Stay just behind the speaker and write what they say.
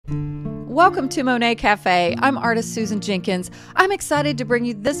Welcome to Monet Cafe. I'm artist Susan Jenkins. I'm excited to bring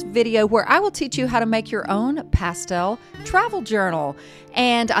you this video where I will teach you how to make your own pastel travel journal.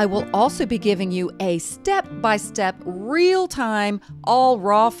 And I will also be giving you a step-by-step, real-time, all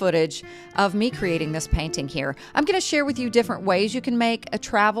raw footage of me creating this painting here. I'm going to share with you different ways you can make a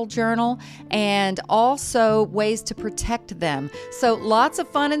travel journal and also ways to protect them. So lots of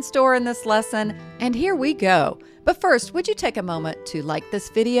fun in store in this lesson, and here we go. But first, would you take a moment to like this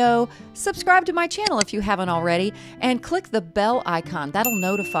video, subscribe to my channel if you haven't already, and click the bell icon. That'll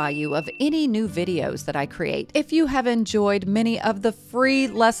notify you of any new videos that I create. If you have enjoyed many of the free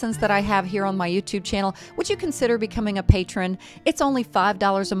lessons that I have here on my YouTube channel, would you consider becoming a patron? It's only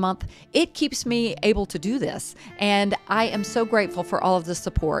 $5 a month. It keeps me able to do this, and I am so grateful for all of the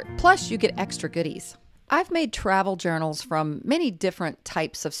support. Plus, you get extra goodies. I've made travel journals from many different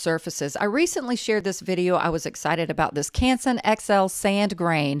types of surfaces. I recently shared this video. I was excited about this Canson XL Sand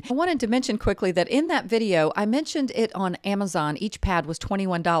Grain. I wanted to mention quickly that in that video, I mentioned it on Amazon. Each pad was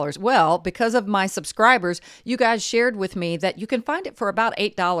 $21. Well, because of my subscribers, you guys shared with me that you can find it for about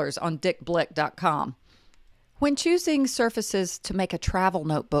 $8 on dickblick.com. When choosing surfaces to make a travel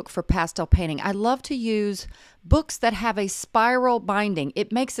notebook for pastel painting, I love to use books that have a spiral binding.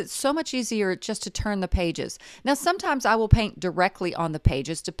 It makes it so much easier just to turn the pages. Now, sometimes I will paint directly on the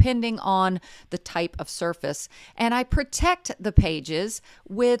pages depending on the type of surface, and I protect the pages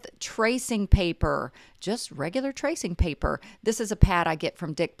with tracing paper, just regular tracing paper. This is a pad I get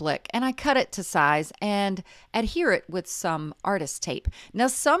from Dick Blick, and I cut it to size and adhere it with some artist tape. Now,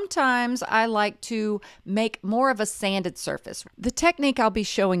 sometimes I like to make more of a sanded surface. The technique I'll be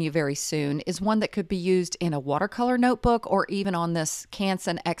showing you very soon is one that could be used in a watercolor notebook or even on this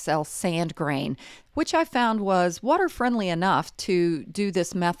Canson XL Sand Grain, which I found was water-friendly enough to do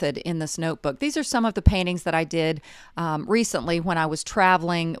this method in this notebook. These are some of the paintings that I did recently when I was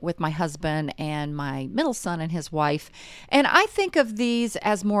traveling with my husband and my middle son and his wife. And I think of these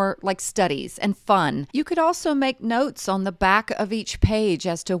as more like studies and fun. You could also make notes on the back of each page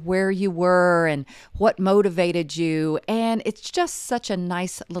as to where you were and what motivated you. And it's just such a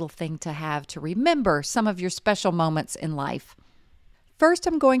nice little thing to have to remember some of your special moments in life. First,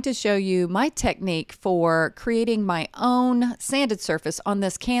 I'm going to show you my technique for creating my own sanded surface on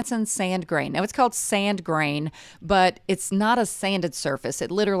this Canson Sand Grain. Now, it's called Sand Grain, but it's not a sanded surface.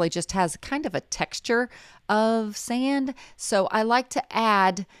 It literally just has kind of a texture of sand. So I like to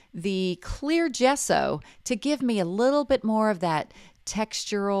add the clear gesso to give me a little bit more of that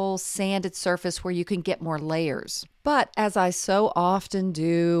textural sanded surface where you can get more layers. But as I so often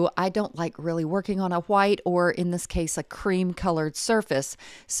do, I don't like really working on a white or in this case a cream colored surface.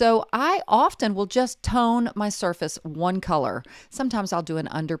 So I often will just tone my surface one color. Sometimes I'll do an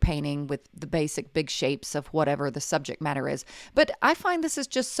underpainting with the basic big shapes of whatever the subject matter is. But I find this is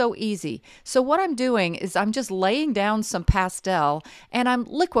just so easy. So what I'm doing is I'm just laying down some pastel and I'm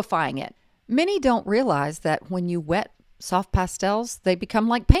liquefying it. Many don't realize that when you wet soft pastels, they become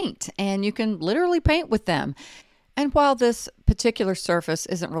like paint and you can literally paint with them. And while this particular surface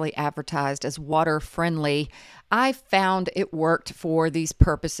isn't really advertised as water friendly, I found it worked for these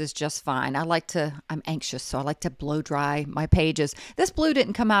purposes just fine. I'm anxious, so I like to blow dry my pages. This blue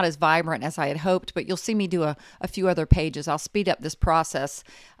didn't come out as vibrant as I had hoped, but you'll see me do a few other pages. I'll speed up this process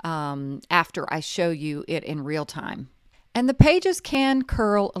after I show you it in real time. And the pages can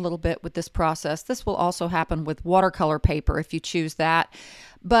curl a little bit with this process. This will also happen with watercolor paper if you choose that.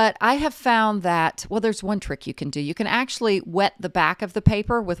 But I have found that, well, there's one trick you can do. You can actually wet the back of the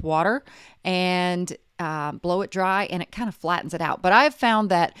paper with water and blow it dry, and it kind of flattens it out. But I've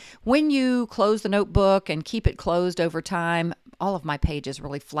found that when you close the notebook and keep it closed over time, all of my pages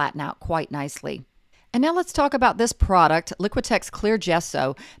really flatten out quite nicely. And now let's talk about this product, Liquitex Clear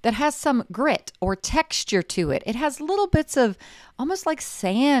Gesso, that has some grit or texture to it. It has little bits of almost like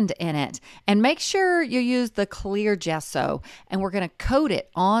sand in it. And make sure you use the clear gesso, and we're going to coat it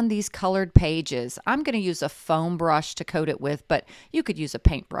on these colored pages. I'm going to use a foam brush to coat it with, but you could use a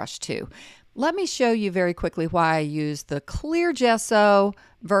paintbrush too. Let me show you very quickly why I use the clear gesso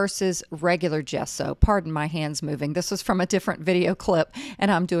versus regular gesso. Pardon my hands moving. This was from a different video clip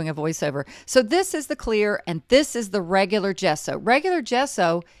and I'm doing a voiceover. So this is the clear and this is the regular gesso. Regular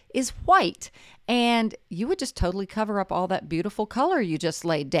gesso is white and you would just totally cover up all that beautiful color you just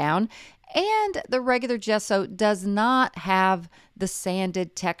laid down. And the regular gesso does not have the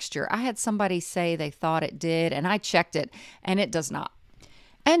sanded texture. I had somebody say they thought it did and I checked it and it does not.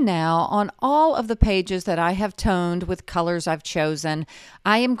 And now on all of the pages that I have toned with colors I've chosen,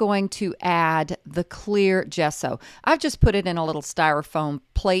 I am going to add the clear gesso. I've just put it in a little styrofoam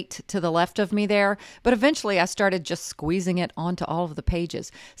plate to the left of me there, but eventually I started just squeezing it onto all of the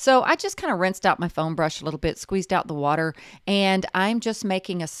pages. So I just kind of rinsed out my foam brush a little bit, squeezed out the water, and I'm just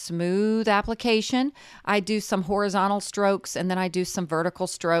making a smooth application. I do some horizontal strokes and then I do some vertical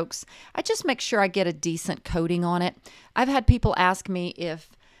strokes. I just make sure I get a decent coating on it. I've had people ask me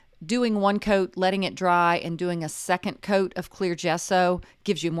if doing one coat, letting it dry, and doing a second coat of clear gesso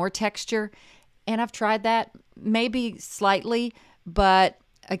gives you more texture. And I've tried that, maybe slightly, but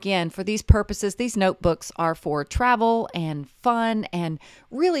again, for these purposes, these notebooks are for travel and fun and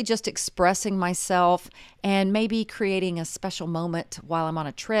really just expressing myself and maybe creating a special moment while I'm on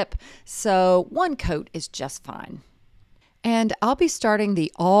a trip. So one coat is just fine. And I'll be starting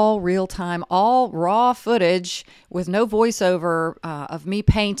the all real-time, all raw footage with no voiceover of me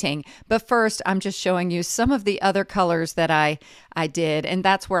painting. But first, I'm just showing you some of the other colors that I did, and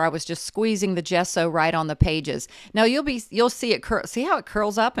that's where I was just squeezing the gesso right on the pages. Now you'll see it see how it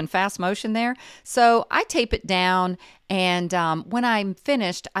curls up in fast motion there. So I tape it down, and when I'm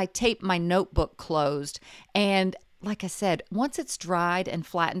finished, I tape my notebook closed. And like I said, once it's dried and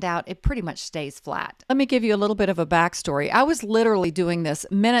flattened out, it pretty much stays flat. Let me give you a little bit of a backstory. I was literally doing this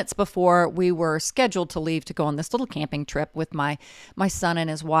minutes before we were scheduled to leave to go on this little camping trip with my son and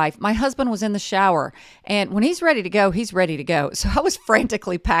his wife. My husband was in the shower, and when he's ready to go, he's ready to go. So I was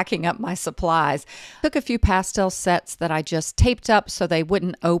frantically packing up my supplies. Took a few pastel sets that I just taped up so they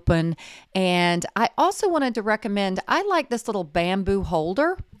wouldn't open. And I also wanted to recommend, I like this little bamboo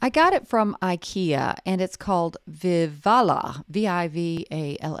holder. I got it from IKEA, and it's called Vivalla,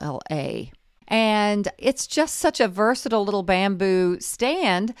 V-I-V-A-L-L-A. And it's just such a versatile little bamboo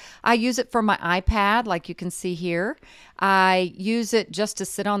stand. I use it for my iPad, like you can see here. I use it just to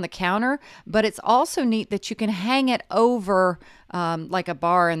sit on the counter, but it's also neat that you can hang it over, like a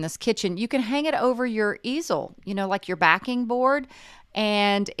bar in this kitchen. You can hang it over your easel, you know, like your backing board.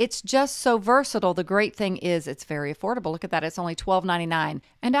 And it's just so versatile. The great thing is it's very affordable. Look at that. It's only $12.99.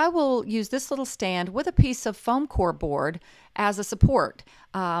 And I will use this little stand with a piece of foam core board as a support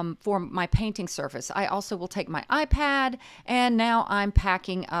for my painting surface. I also will take my iPad, and now I'm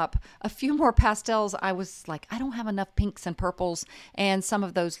packing up a few more pastels. I was like, I don't have enough pinks and purples and some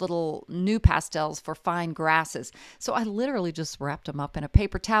of those little new pastels for fine grasses. So I literally just wrapped them up in a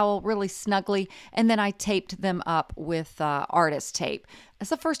paper towel really snugly, and then I taped them up with artist tape. It's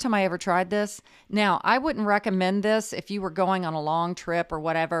the first time I ever tried this. Now, I wouldn't recommend this if you were going on a long trip or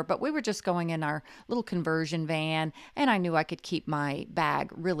whatever, but we were just going in our little conversion van, and I knew I could keep my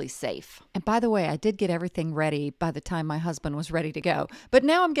bag really safe. And by the way, I did get everything ready by the time my husband was ready to go. But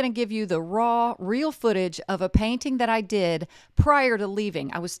now I'm going to give you the raw, real footage of a painting that I did prior to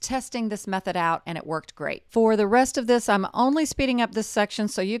leaving. I was testing this method out, and it worked great. For the rest of this, I'm only speeding up this section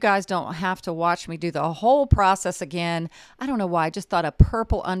so you guys don't have to watch me do the whole process again. I don't know why. I just thought a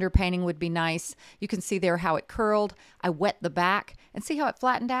purple underpainting would be nice. You can see there how it curled. I wet the back and see how it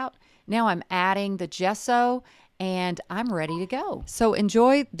flattened out. Now I'm adding the gesso and I'm ready to go. So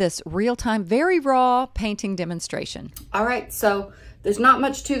enjoy this real-time, very raw painting demonstration. All right, so there's not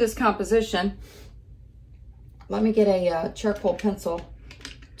much to this composition. Let me get a charcoal pencil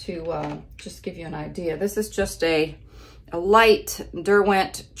to just give you an idea. This is just a light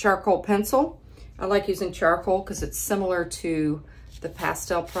Derwent charcoal pencil. I like using charcoal because it's similar to the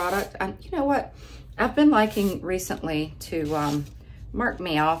pastel product. You know what? I've been liking recently to mark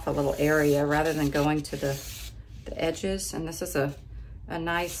me off a little area rather than going to the edges. And this is a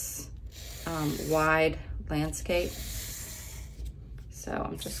nice wide landscape. So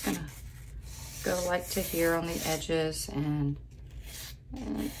I'm just gonna go like to here on the edges and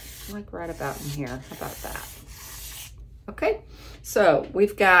like right about in here. How about that? Okay, so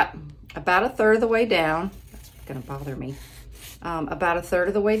we've got about a third of the way down. That's gonna bother me. About a third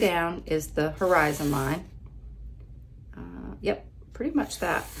of the way down is the horizon line. Yep, pretty much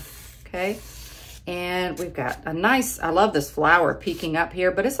that, okay? And we've got a nice, I love this flower peeking up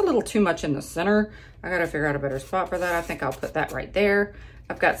here, but it's a little too much in the center. I gotta figure out a better spot for that. I think I'll put that right there.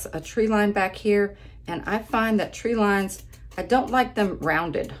 I've got a tree line back here, and I find that tree lines, I don't like them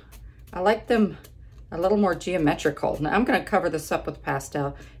rounded. I like them a little more geometrical. Now I'm gonna cover this up with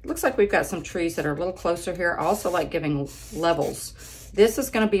pastel. It looks like we've got some trees that are a little closer here. I also like giving levels. This is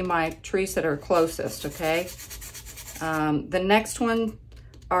gonna be my trees that are closest, okay? The next one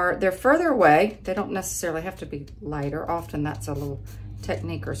they're further away. They don't necessarily have to be lighter. Often that's a little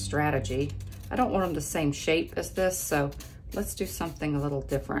technique or strategy. I don't want them the same shape as this, so let's do something a little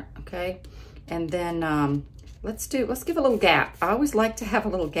different, okay? And then let's give a little gap. I always like to have a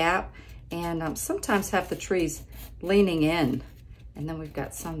little gap, and sometimes have the trees leaning in. And then we've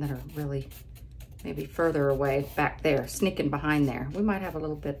got some that are really maybe further away back there, sneaking behind there. We might have a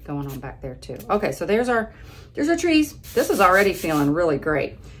little bit going on back there too. Okay, so there's our trees. This is already feeling really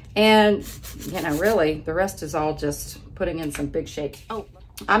great. And, you know, really, the rest is all just putting in some big shapes. Oh,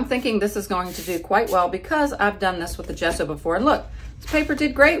 I'm thinking this is going to do quite well because I've done this with the gesso before. And look, this paper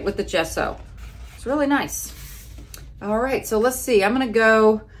did great with the gesso. It's really nice. All right, so let's see. I'm gonna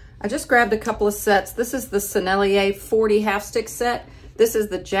go, I just grabbed a couple of sets. This is the Sennelier 40 half stick set. This is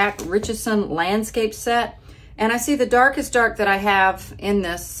the Jack Richardson landscape set. And I see the darkest dark that I have in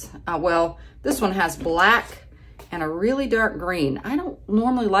this, well, this one has black and a really dark green. I don't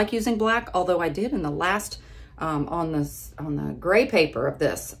normally like using black, although I did in the last, on the gray paper of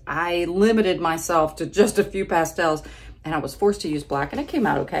this. I limited myself to just a few pastels and I was forced to use black and it came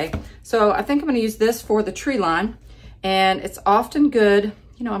out okay. So I think I'm gonna use this for the tree line, and it's often good,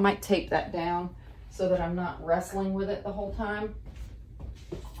 you know, I might tape that down so that I'm not wrestling with it the whole time.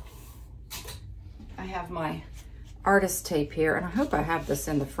 I have my artist tape here, and I hope I have this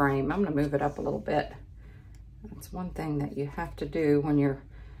in the frame. I'm gonna move it up a little bit. That's one thing that you have to do when you're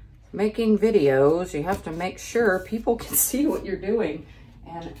making videos. You have to make sure people can see what you're doing.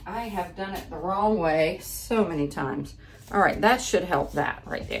 And I have done it the wrong way so many times. All right, that should help that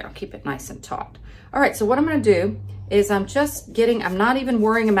right there. I'll keep it nice and taut. All right, so what I'm gonna do is I'm not even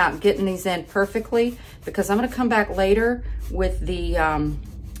worrying about getting these in perfectly, because I'm gonna come back later with the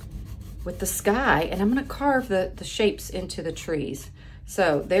sky, and I'm gonna carve the shapes into the trees.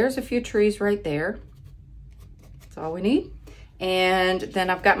 So there's a few trees right there. That's all we need. And then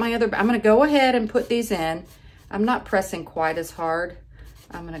I've got my other, I'm gonna go ahead and put these in. I'm not pressing quite as hard.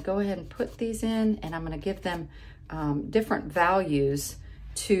 I'm gonna go ahead and put these in, and I'm gonna give them different values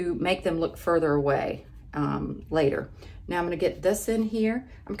to make them look further away later. Now I'm gonna get this in here.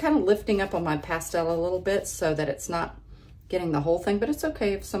 I'm kind of lifting up on my pastel a little bit so that it's not getting the whole thing, but it's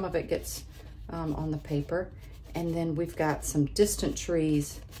okay if some of it gets on the paper. And then we've got some distant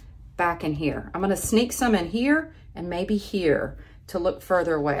trees back in here. I'm gonna sneak some in here and maybe here to look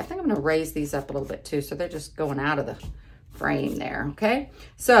further away. I think I'm gonna raise these up a little bit too, so they're just going out of the frame there, okay?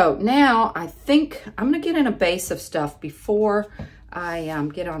 So now I think I'm gonna get in a base of stuff before I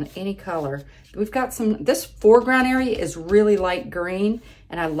get on any color. We've got this foreground area is really light green,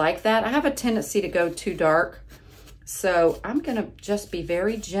 and I like that. I have a tendency to go too dark, so I'm gonna just be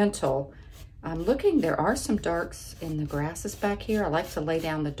very gentle. I'm looking, there are some darks in the grasses back here. I like to lay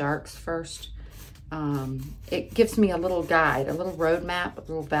down the darks first. It gives me a little guide, a little roadmap, a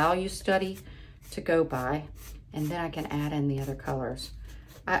little value study to go by, and then I can add in the other colors.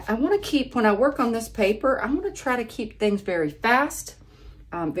 I want to keep, when I work on this paper, I want to try to keep things very fast,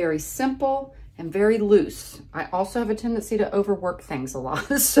 very simple, and very loose. I also have a tendency to overwork things a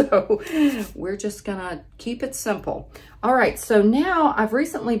lot, so we're just gonna keep it simple. All right, so now I've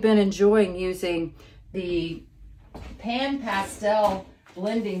recently been enjoying using the Pan Pastel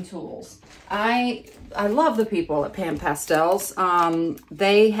blending tools. I love the people at Pan Pastels.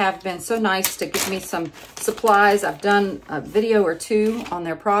 They have been so nice to give me some supplies. I've done a video or two on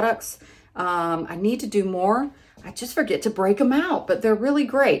their products. I need to do more. I just forget to break them out, but they're really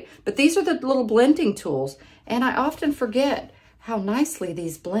great. But these are the little blending tools, and I often forget how nicely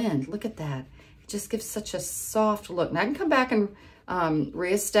these blend. Look at that. It just gives such a soft look. Now I can come back and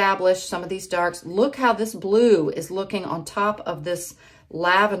reestablish some of these darks. Look how this blue is looking on top of this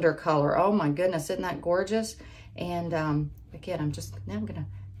lavender color. Oh my goodness, isn't that gorgeous? And again, I'm gonna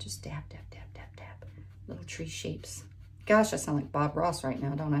just dab, dab, dab, dab, dab. Little tree shapes. Gosh, I sound like Bob Ross right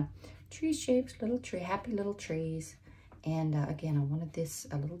now, don't I? Tree shapes, little tree, happy little trees. And again, I wanted this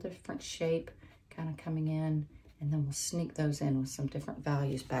a little different shape kind of coming in, and then we'll sneak those in with some different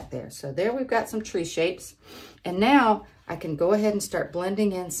values back there. So there we've got some tree shapes. And now I can go ahead and start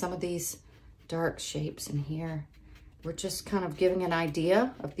blending in some of these dark shapes in here. We're just kind of giving an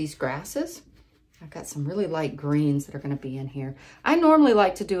idea of these grasses. I've got some really light greens that are going to be in here. I normally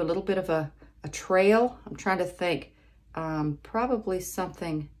like to do a little bit of a trail. I'm trying to think, probably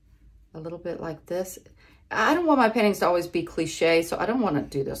something a little bit like this. I don't want my paintings to always be cliche, so I don't want to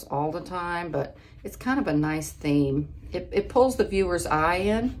do this all the time, but it's kind of a nice theme. It pulls the viewer's eye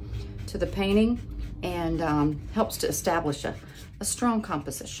in to the painting and helps to establish a strong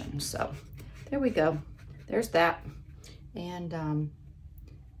composition. So there we go. There's that. And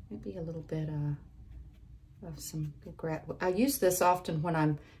maybe a little bit of some grass. I use this often when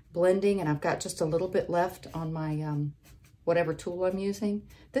I'm blending and I've got just a little bit left on my whatever tool I'm using.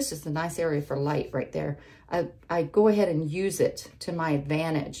 This is the nice area for light right there. I go ahead and use it to my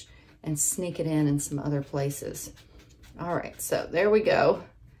advantage and sneak it in some other places. All right, so there we go.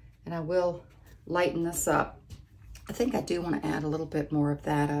 And I will lighten this up. I think I do want to add a little bit more of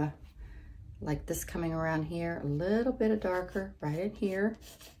that, like this coming around here, a little bit of darker right in here.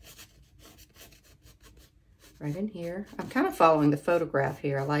 Right in here. I'm kind of following the photograph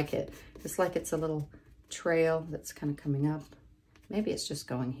here. I like it. It's like it's a little trail that's kind of coming up. Maybe it's just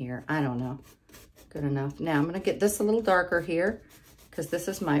going here. I don't know. Good enough. Now I'm going to get this a little darker here because this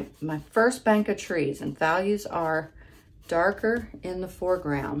is my first bank of trees, and values are darker in the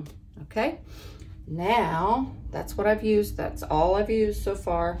foreground. Okay. Now that's what I've used. That's all I've used so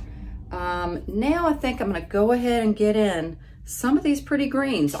far. Now I think I'm going to go ahead and get in some of these pretty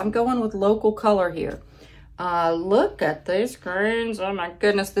greens. I'm going with local color here. Look at these greens. Oh my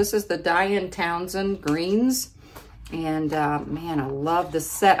goodness. This is the Diane Townsend greens. And man, I love this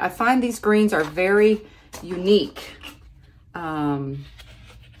set. I find these greens are very unique. Well,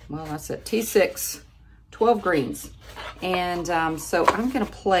 that's it. T6, 12 greens. And so I'm going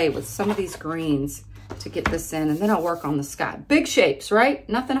to play with some of these greens to get this in, and then I'll work on the sky. Big shapes, right?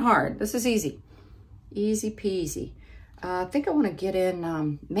 Nothing hard. This is easy. Easy peasy. I think I want to get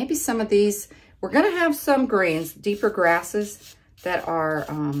in maybe some of these. We're going to have some greens, deeper grasses that are,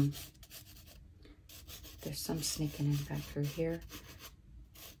 there's some sneaking in back through here,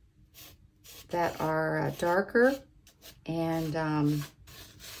 that are darker and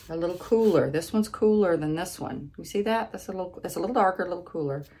a little cooler. This one's cooler than this one. You see that? That's a little darker, a little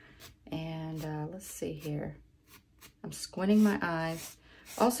cooler. And let's see here. I'm squinting my eyes.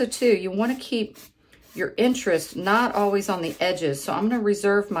 Also, too, you want to keep your interest not always on the edges. So I'm going to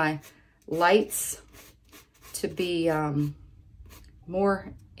reserve my lights to be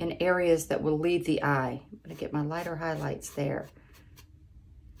more in areas that will lead the eye. I'm going to get my lighter highlights there.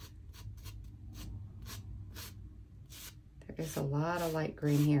 There is a lot of light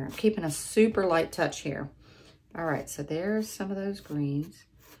green here. I'm keeping a super light touch here. All right, so there's some of those greens.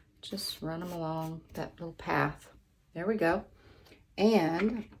 Just run them along that little path. There we go.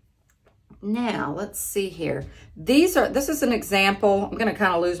 And now let's see here. This is an example. I'm going to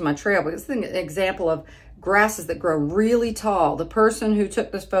kind of lose my trail, but this is an example of grasses that grow really tall. The person who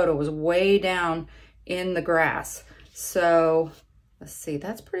took this photo was way down in the grass. So let's see,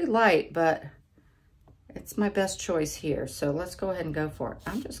 that's pretty light, but it's my best choice here. So let's go ahead and go for it.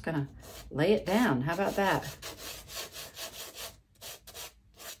 I'm just going to lay it down. How about that?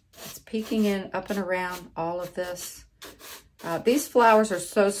 It's peeking in up and around all of this. These flowers are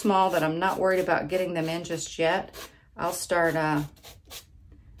so small that I'm not worried about getting them in just yet. I'll start adding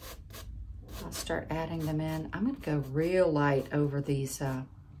them in. I'm going to go real light over these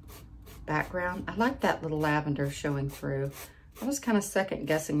background. I like that little lavender showing through. I was kind of second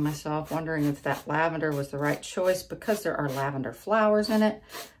guessing myself, wondering if that lavender was the right choice because there are lavender flowers in it,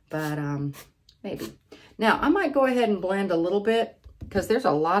 but maybe. Now, I might go ahead and blend a little bit because there's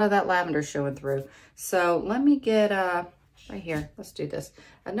a lot of that lavender showing through. So let me get right here. Let's do this.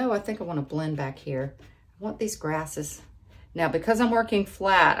 I think I want to blend back here. I want these grasses. Now, because I'm working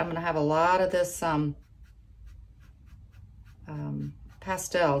flat, I'm going to have a lot of this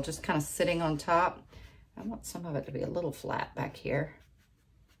pastel just kind of sitting on top. I want some of it to be a little flat back here.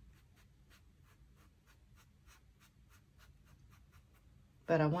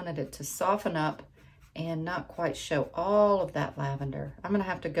 But I wanted it to soften up and not quite show all of that lavender. I'm going to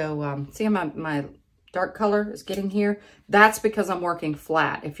have to go, see how my dark color is getting here? That's because I'm working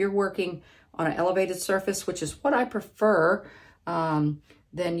flat. If you're working on an elevated surface, which is what I prefer,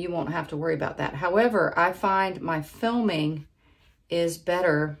 then you won't have to worry about that. However, I find my filming is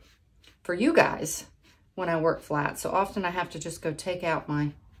better for you guys when I work flat. So often I have to just go take out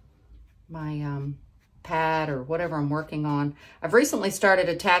my pad or whatever I'm working on. I've recently started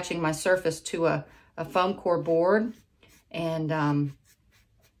attaching my surface to a foam core board, and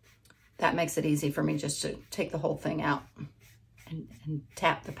that makes it easy for me just to take the whole thing out and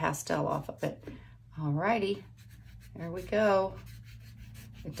tap the pastel off of it. Alrighty, there we go.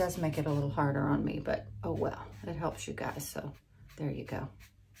 It does make it a little harder on me, but oh well, it helps you guys, so there you go.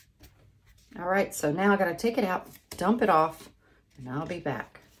 All right, so now I gotta take it out, dump it off, and I'll be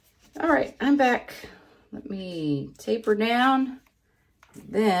back. All right, I'm back. Let me taper down.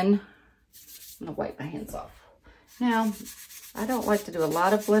 Then I'm gonna wipe my hands off. Now, I don't like to do a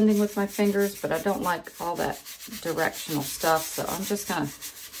lot of blending with my fingers, but I don't like all that directional stuff, so I'm just gonna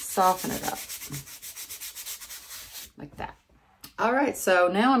soften it up like that. All right, so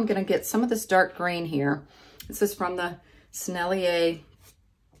now I'm gonna get some of this dark green here. This is from the Sennelier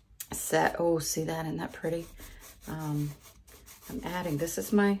set. Oh, see that? Isn't that pretty? I'm adding, this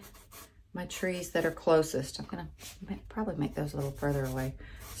is my trees that are closest. I'm gonna probably make those a little further away.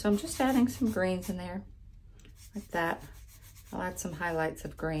 So I'm just adding some greens in there, like that. I'll add some highlights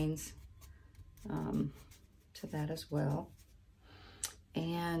of greens to that as well.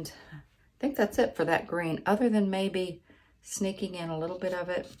 And I think that's it for that green, other than maybe sneaking in a little bit of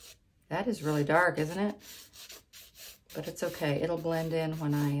it. That is really dark, isn't it? But it's okay. It'll blend in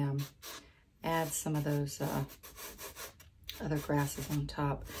when I add some of those other grasses on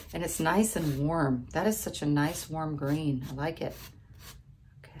top. And it's nice and warm. That is such a nice warm green. I like it.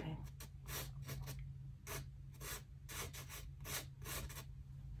 Okay.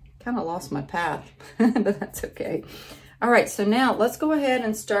 Kind of lost my path, but that's okay. All right, so now let's go ahead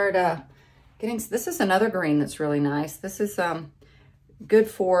and start getting, this is another green that's really nice. This is good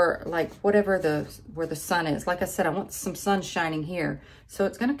for like whatever where the sun is. Like I said, I want some sun shining here. So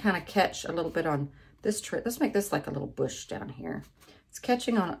it's gonna kind of catch a little bit on this tree. Let's make this like a little bush down here. It's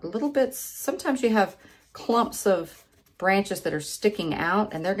catching on a little bit. Sometimes you have clumps of branches that are sticking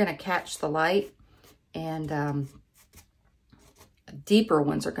out and they're gonna catch the light, and deeper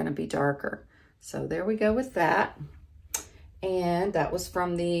ones are gonna be darker. So there we go with that. And that was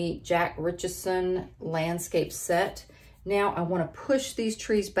from the Jack Richardson landscape set. Now I want to push these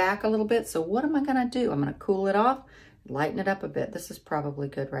trees back a little bit. So what am I going to do? I'm going to cool it off, lighten it up a bit. This is probably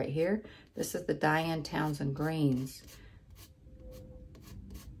good right here. This is the Diane Townsend greens.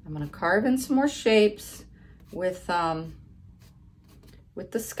 I'm going to carve in some more shapes with the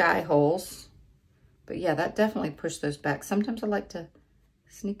sky holes. But yeah, that definitely pushed those back. Sometimes I like to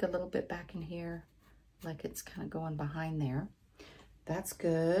sneak a little bit back in here, like it's kind of going behind there. That's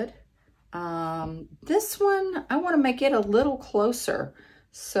good. This one, I want to make it a little closer.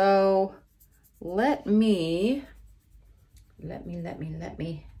 So let me make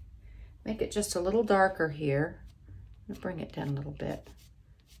it just a little darker here. I'm gonna bring it down a little bit.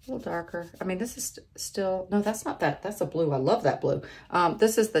 A little darker. I mean, this is still, no, that's not that. That's a blue. I love that blue.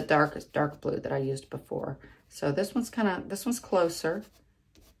 This is the dark blue that I used before. So this one's this one's closer.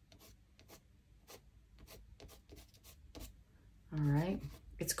 All right.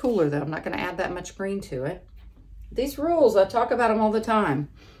 It's cooler though. I'm not going to add that much green to it. These rules, I talk about them all the time.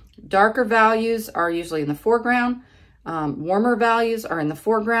 Darker values are usually in the foreground. Warmer values are in the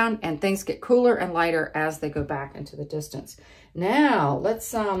foreground, and things get cooler and lighter as they go back into the distance. Now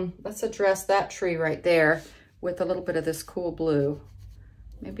let's address that tree right there with a little bit of this cool blue.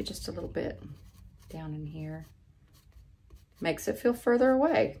 Maybe just a little bit down in here. Makes it feel further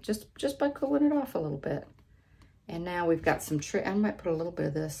away just by cooling it off a little bit. And now we've got some tree. I might put a little bit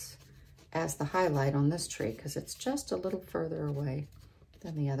of this as the highlight on this tree because it's just a little further away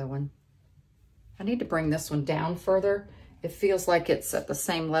than the other one. I need to bring this one down further. It feels like it's at the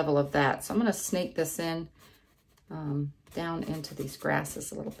same level of that. So I'm going to sneak this in down into these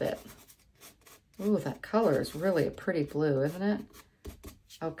grasses a little bit. Ooh, that color is really a pretty blue, isn't it?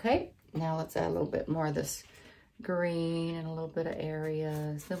 Okay, now let's add a little bit more of this green in a little bit of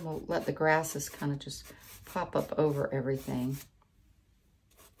areas. Then we'll let the grasses kind of just pop up over everything.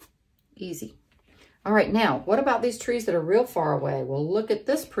 Easy. All right, now, what about these trees that are real far away? Well, look at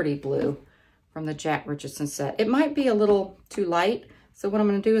this pretty blue from the Jack Richardson set. It might be a little too light, so what I'm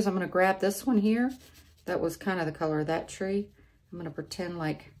going to do is I'm going to grab this one here. That was kind of the color of that tree. I'm going to pretend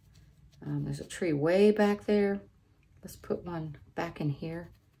like there's a tree way back there. Let's put one back in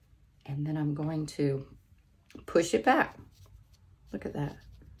here, and then I'm going to push it back. Look at that.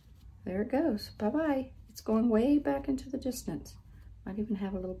 There it goes. Bye-bye. It's going way back into the distance. Might even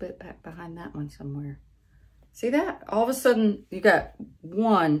have a little bit back behind that one somewhere. See that? All of a sudden, you got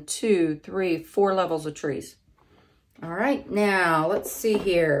 1, 2, 3, 4 levels of trees. All right, now let's see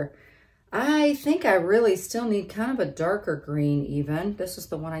here. I think I really still need kind of a darker green even. This is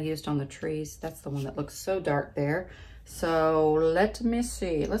the one I used on the trees. That's the one that looks so dark there. So let me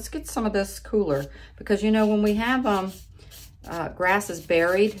see. Let's get some of this cooler because, you know, when we have grasses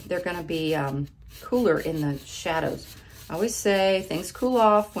buried, they're going to be cooler in the shadows. I always say things cool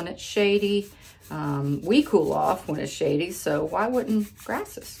off when it's shady. We cool off when it's shady, so why wouldn't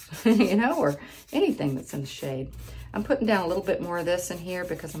grasses, you know, or anything that's in the shade. I'm putting down a little bit more of this in here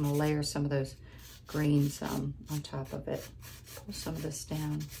because I'm going to layer some of those greens on top of it. Pull some of this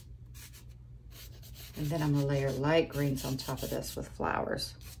down. And then I'm going to layer light greens on top of this with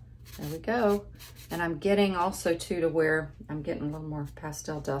flowers. There we go. And I'm getting also too to where I'm getting a little more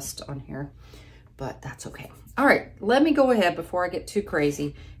pastel dust on here, but that's okay. All right, let me go ahead before I get too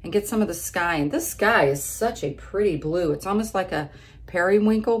crazy and get some of the sky. And this sky is such a pretty blue. It's almost like a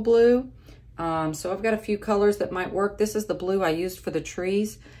periwinkle blue. So I've got a few colors that might work. This is the blue I used for the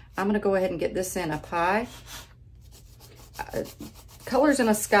trees. I'm gonna go ahead and get this in up high. Colors in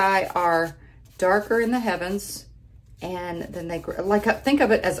a sky are darker in the heavens and then they, like, think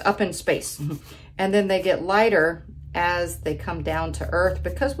of it as up in space. And then they get lighter as they come down to earth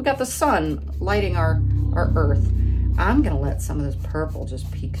because we got the sun lighting our earth. I'm gonna let some of this purple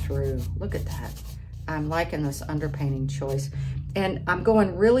just peek through. Look at that. I'm liking this underpainting choice. And I'm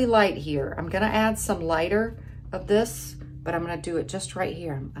going really light here. I'm gonna add some lighter of this, but I'm gonna do it just right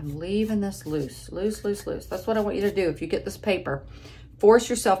here. I'm leaving this loose, loose, loose, loose. That's what I want you to do. If you get this paper, force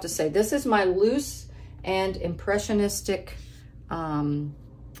yourself to say, this is my loose and impressionistic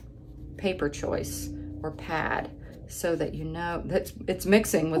paper choice or pad, so that you know that it's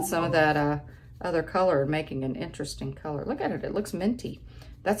mixing with some of that other color and making an interesting color. Look at it, it looks minty.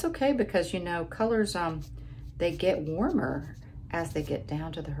 That's okay, because you know, colors, they get warmer as they get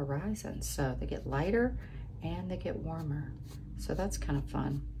down to the horizon. So they get lighter and they get warmer. So that's kind of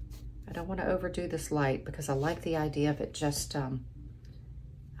fun. I don't want to overdo this light because I like the idea of it just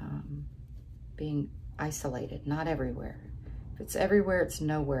being isolated, not everywhere. If it's everywhere, it's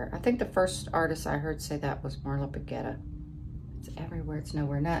nowhere. I think the first artist I heard say that was Marla Baguetta. It's everywhere, it's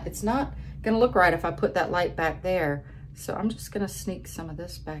nowhere. Now, it's not gonna look right if I put that light back there, so I'm just gonna sneak some of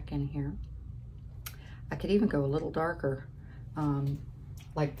this back in here. I could even go a little darker,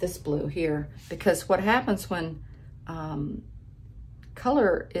 like this blue here, because what happens when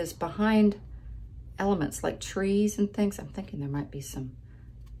color is behind elements like trees and things, I'm thinking there might be some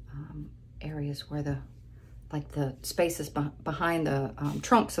areas where the spaces behind the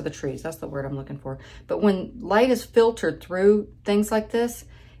trunks of the trees. That's the word I'm looking for. But when light is filtered through things like this,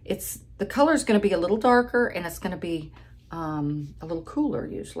 the color is going to be a little darker, and it's going to be a little cooler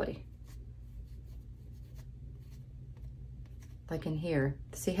usually. Like in here.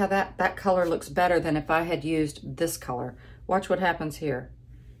 See how that color looks better than if I had used this color. Watch what happens here.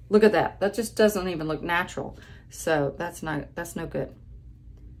 Look at that. That just doesn't even look natural. So that's no good.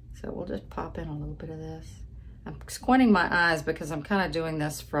 So we'll just pop in a little bit of this. I'm squinting my eyes because I'm kind of doing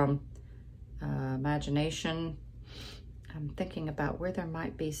this from imagination. I'm thinking about where there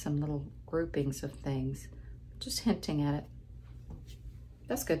might be some little groupings of things. Just hinting at it.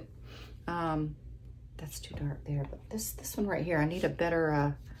 That's good. That's too dark there, but this one right here, I need a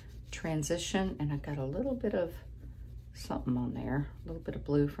better transition, and I got a little bit of something on there, a little bit of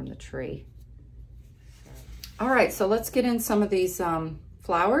blue from the tree. All right, so let's get in some of these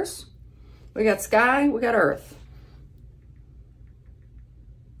flowers. We got sky, we got earth.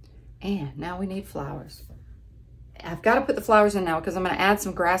 And now we need flowers. I've got to put the flowers in now because I'm going to add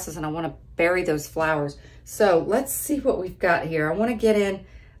some grasses and I want to bury those flowers. So let's see what we've got here. I want to get in,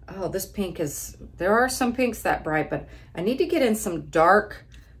 oh, this pink is, there are some pinks that bright, but I need to get in some dark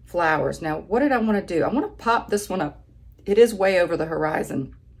flowers. Now, what did I want to do? I want to pop this one up. It is way over the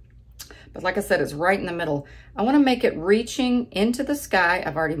horizon. But like I said, it's right in the middle. I want to make it reaching into the sky.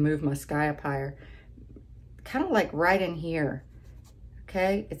 I've already moved my sky up higher. Kind of like right in here.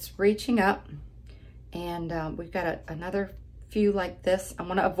 Okay, it's reaching up. And we've got another few like this. I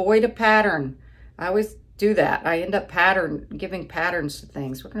want to avoid a pattern. I always do that. I end up giving patterns to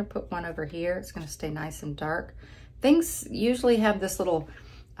things. We're going to put one over here. It's going to stay nice and dark. Things usually have this little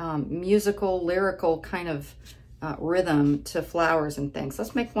musical, lyrical kind of rhythm to flowers and things.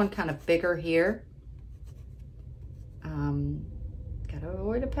 Let's make one kind of bigger here. Gotta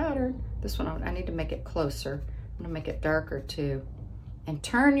avoid a pattern. This one, I need to make it closer. I'm gonna make it darker too. And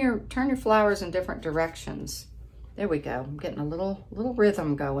turn your flowers in different directions. There we go. I'm getting a little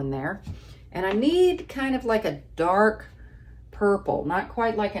rhythm going there. And I need kind of like a dark purple, not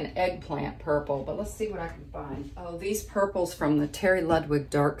quite like an eggplant purple, but let's see what I can find. Oh, these purples from the Terry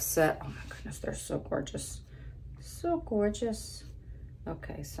Ludwig dark set. Oh my goodness, they're so gorgeous. So gorgeous.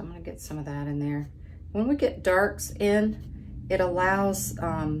 Okay, so I'm gonna get some of that in there. When we get darks in, it allows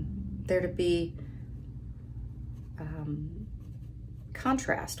there to be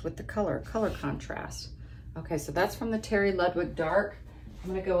contrast with the color contrast. Okay, so that's from the Terry Ludwig dark. I'm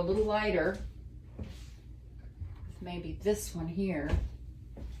gonna go a little lighter with maybe this one here.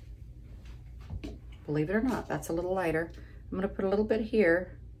 Believe it or not, that's a little lighter. I'm gonna put a little bit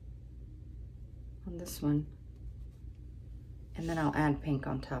here on this one. And then I'll add pink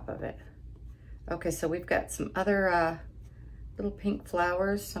on top of it. Okay, so we've got some other little pink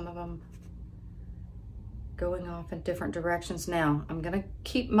flowers, some of them going off in different directions. Now, I'm gonna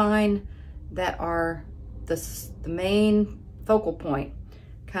keep mine that are the main focal point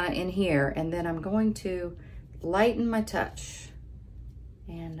kind of in here, and then I'm going to lighten my touch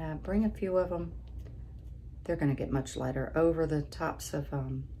and bring a few of them. They're gonna get much lighter over the tops of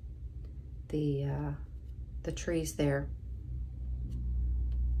the trees there.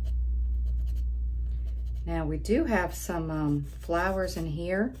 Now we do have some flowers in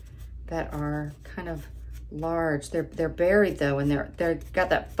here that are kind of large. They're buried though, and they've got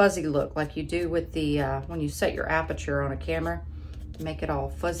that fuzzy look like you do with the when you set your aperture on a camera to make it all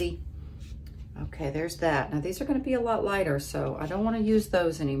fuzzy. Okay, there's that. Now these are going to be a lot lighter, so I don't want to use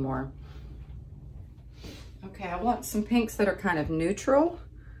those anymore. Okay, I want some pinks that are kind of neutral.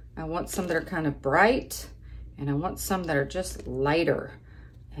 I want some that are kind of bright, and I want some that are just lighter.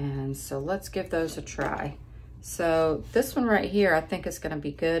 And so let's give those a try. So this one right here, I think is going to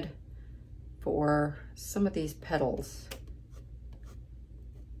be good for some of these petals.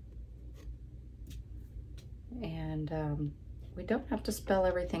 And we don't have to spell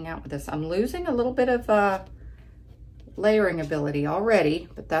everything out with this. I'm losing a little bit of layering ability already,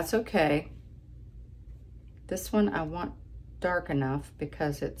 but that's okay. This one I want dark enough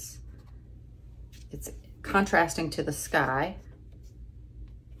because it's contrasting to the sky.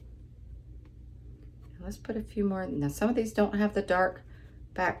 And let's put a few more. Now some of these don't have the dark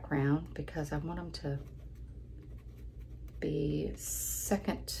background because I want them to be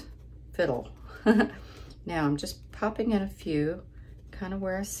second fiddle. Now I'm just popping in a few kind of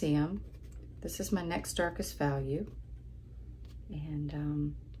where I see them. This is my next darkest value,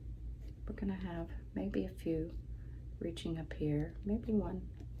 and we're gonna have maybe a few reaching up here, maybe one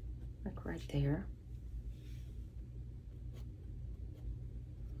like right there.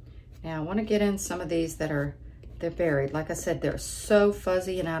 Now I want to get in some of these that they're buried. Like I said, they're so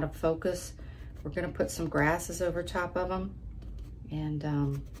fuzzy and out of focus. We're gonna put some grasses over top of them,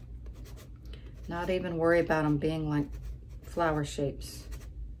 and not even worry about them being like flower shapes.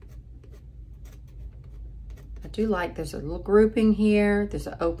 I do like there's a little grouping here. There's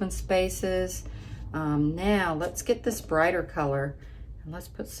open spaces. Now let's get this brighter color and let's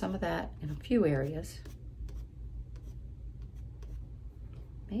put some of that in a few areas.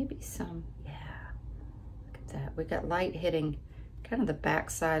 Maybe some, yeah, look at that. We got light hitting kind of the back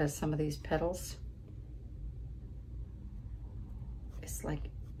side of some of these petals. It's like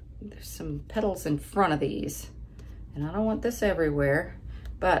there's some petals in front of these, and I don't want this everywhere,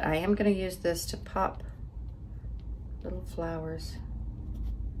 but I am going to use this to pop little flowers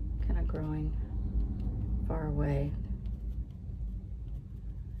kind of growing far away.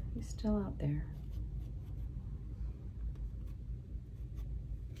 He's still out there.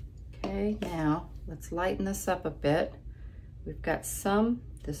 Okay, now let's lighten this up a bit. We've got some,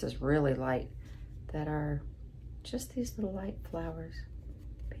 this is really light, that are just these little light flowers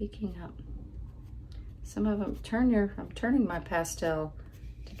peeking up. Some of them, I'm turning my pastel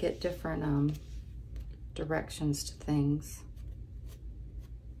to get different directions to things.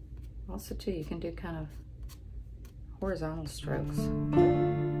 Also too, you can do kind of horizontal strokes.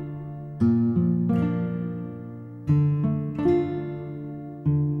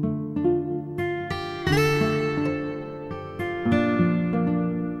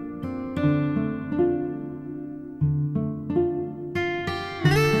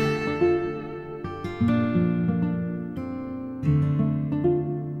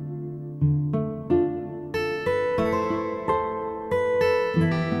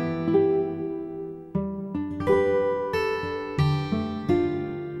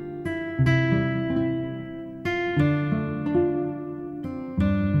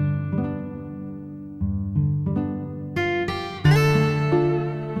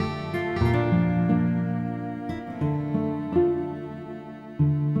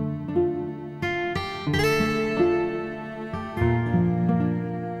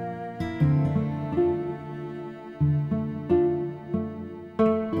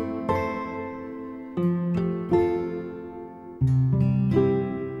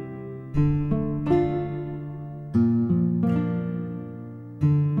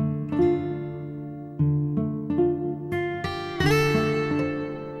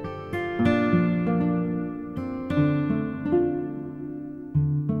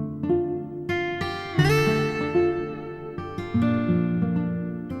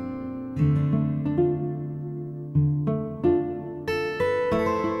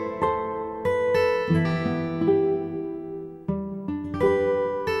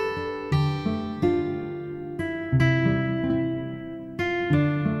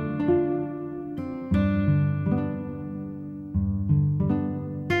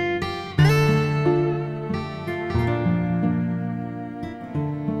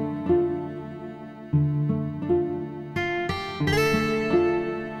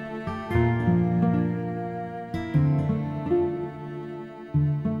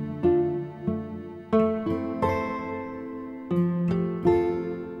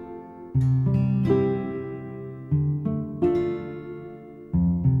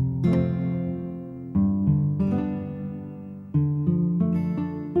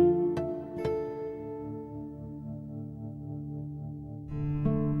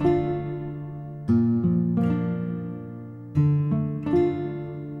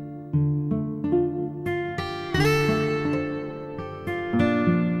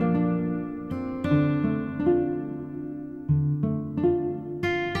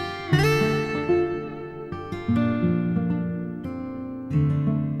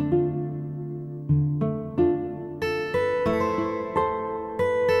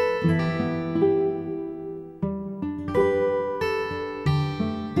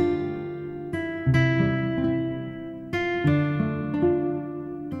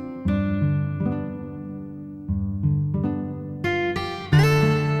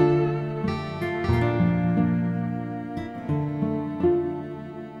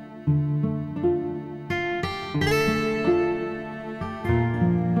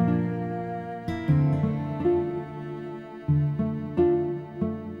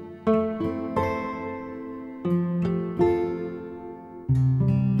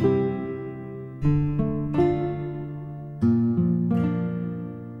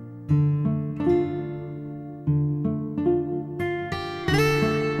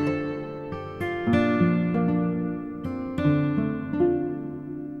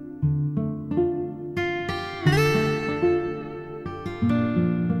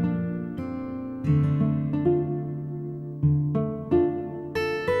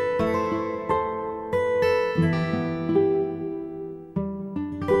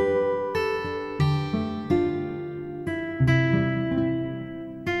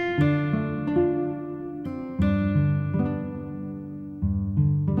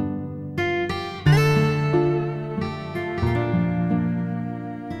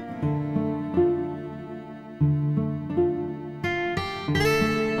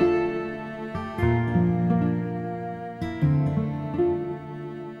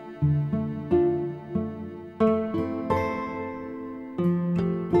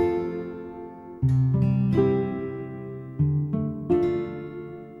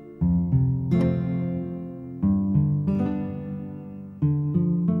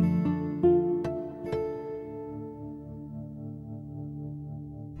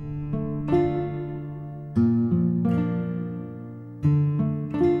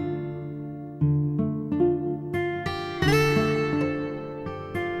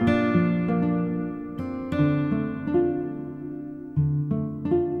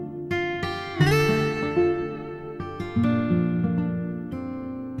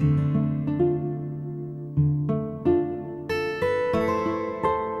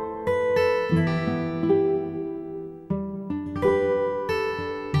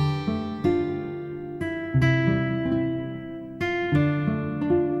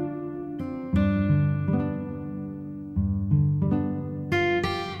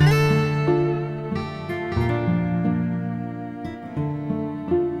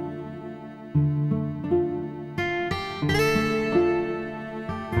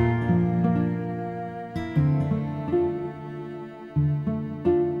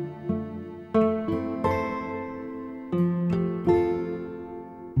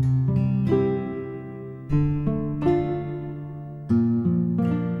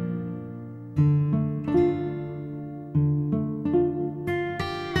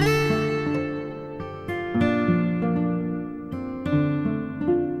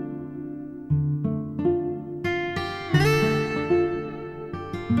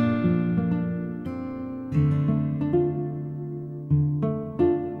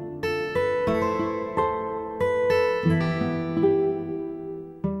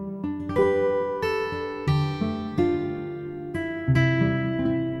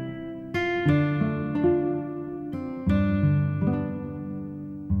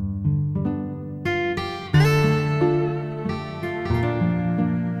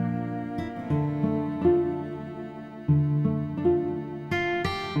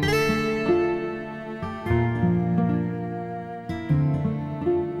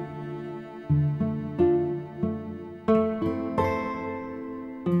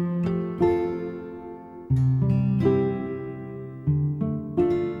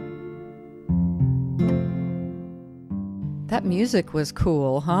 That music was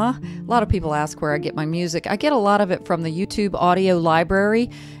cool, huh? A lot of people ask where I get my music. I get a lot of it from the YouTube audio library.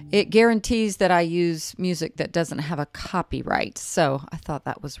 It guarantees that I use music that doesn't have a copyright. So I thought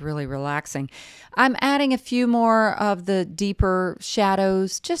that was really relaxing. I'm adding a few more of the deeper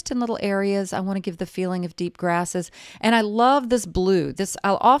shadows just in little areas. I want to give the feeling of deep grasses. And I love this blue.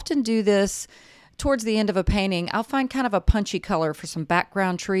 I'll often do this towards the end of a painting. I'll find kind of a punchy color for some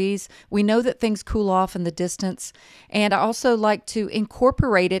background trees. We know that things cool off in the distance. And I also like to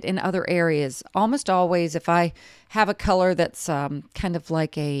incorporate it in other areas. Almost always, if I have a color that's kind of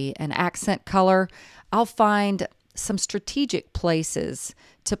like an accent color, I'll find some strategic places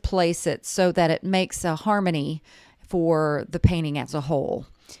to place it so that it makes a harmony for the painting as a whole.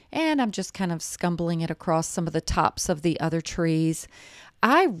 And I'm just kind of scumbling it across some of the tops of the other trees.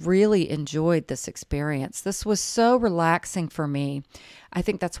 I really enjoyed this experience. This was so relaxing for me. I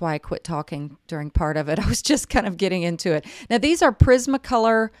think that's why I quit talking during part of it. I was just kind of getting into it. Now, these are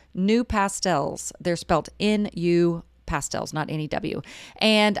Prismacolor New Pastels. They're spelled N-U pastels, not N-E-W.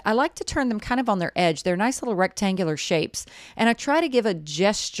 And I like to turn them kind of on their edge. They're nice little rectangular shapes. And I try to give a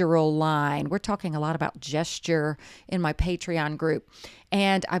gestural line. We're talking a lot about gesture in my Patreon group.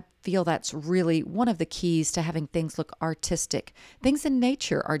 And I feel that's really one of the keys to having things look artistic. Things in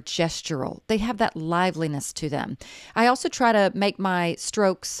nature are gestural. They have that liveliness to them. I also try to make my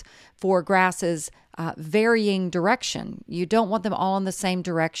strokes for grasses varying direction. You don't want them all in the same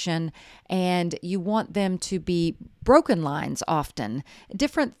direction, and you want them to be broken lines often,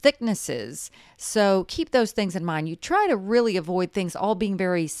 different thicknesses. So keep those things in mind. You try to really avoid things all being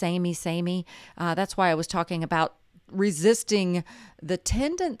very samey. That's why I was talking about resisting the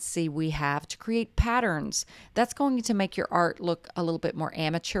tendency we have to create patterns. That's going to make your art look a little bit more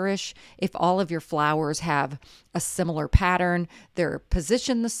amateurish. If all of your flowers have a similar pattern, they're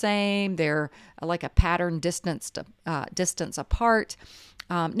positioned the same, they're like a pattern distance apart.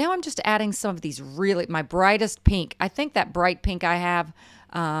 Now I'm just adding some of these my brightest pink. I think that bright pink I have,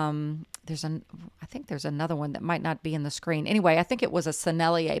 I think there's another one that might not be in the screen. Anyway, I think it was a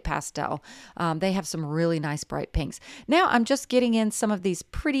Sennelier pastel. They have some really nice bright pinks. Now I'm just getting in some of these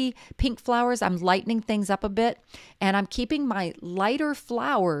pretty pink flowers. I'm lightening things up a bit, and I'm keeping my lighter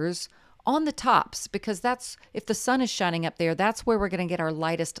flowers on the tops, because that's, if the sun is shining up there, that's where we're going to get our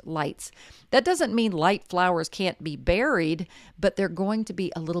lightest lights. That doesn't mean light flowers can't be buried, but they're going to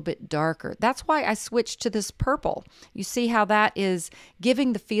be a little bit darker. That's why I switched to this purple. You see how that is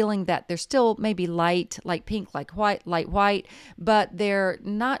giving the feeling that they're still maybe light pink, light white, but they're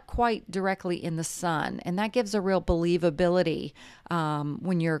not quite directly in the sun. And that gives a real believability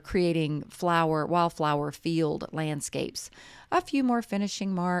when you're creating wildflower field landscapes. A few more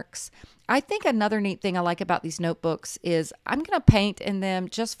finishing marks. I think another neat thing I like about these notebooks is I'm going to paint in them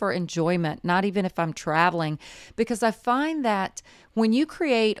just for enjoyment, not even if I'm traveling, because I find that when you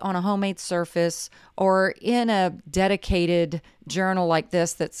create on a homemade surface or in a dedicated journal like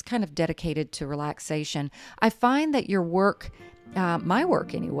this that's kind of dedicated to relaxation, I find that your work, my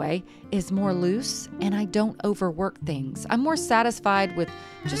work anyway, is more loose, and I don't overwork things. I'm more satisfied with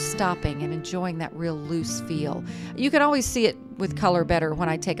just stopping and enjoying that real loose feel. You can always see it with color better when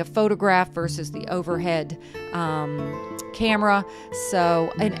I take a photograph versus the overhead camera.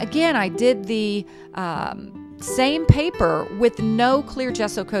 So, and again, I did the same paper with no clear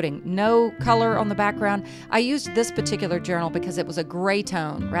gesso coating, no color on the background. I used this particular journal because it was a gray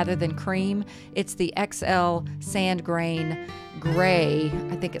tone rather than cream. It's the XL Sand Grain Gray,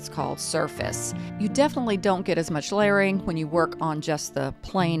 I think it's called, surface. You definitely don't get as much layering when you work on just the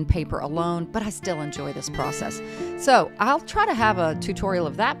plain paper alone, but I still enjoy this process. So I'll try to have a tutorial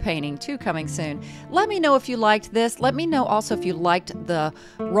of that painting too coming soon. Let me know if you liked this. Let me know also if you liked the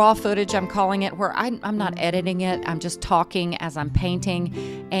raw footage, I'm calling it, where I'm not editing it. I'm just talking as I'm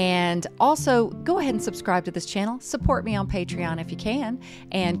painting. And also go ahead and subscribe to this channel. Support me on Patreon if you can.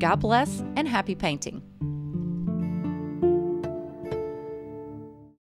 And God bless and happy painting.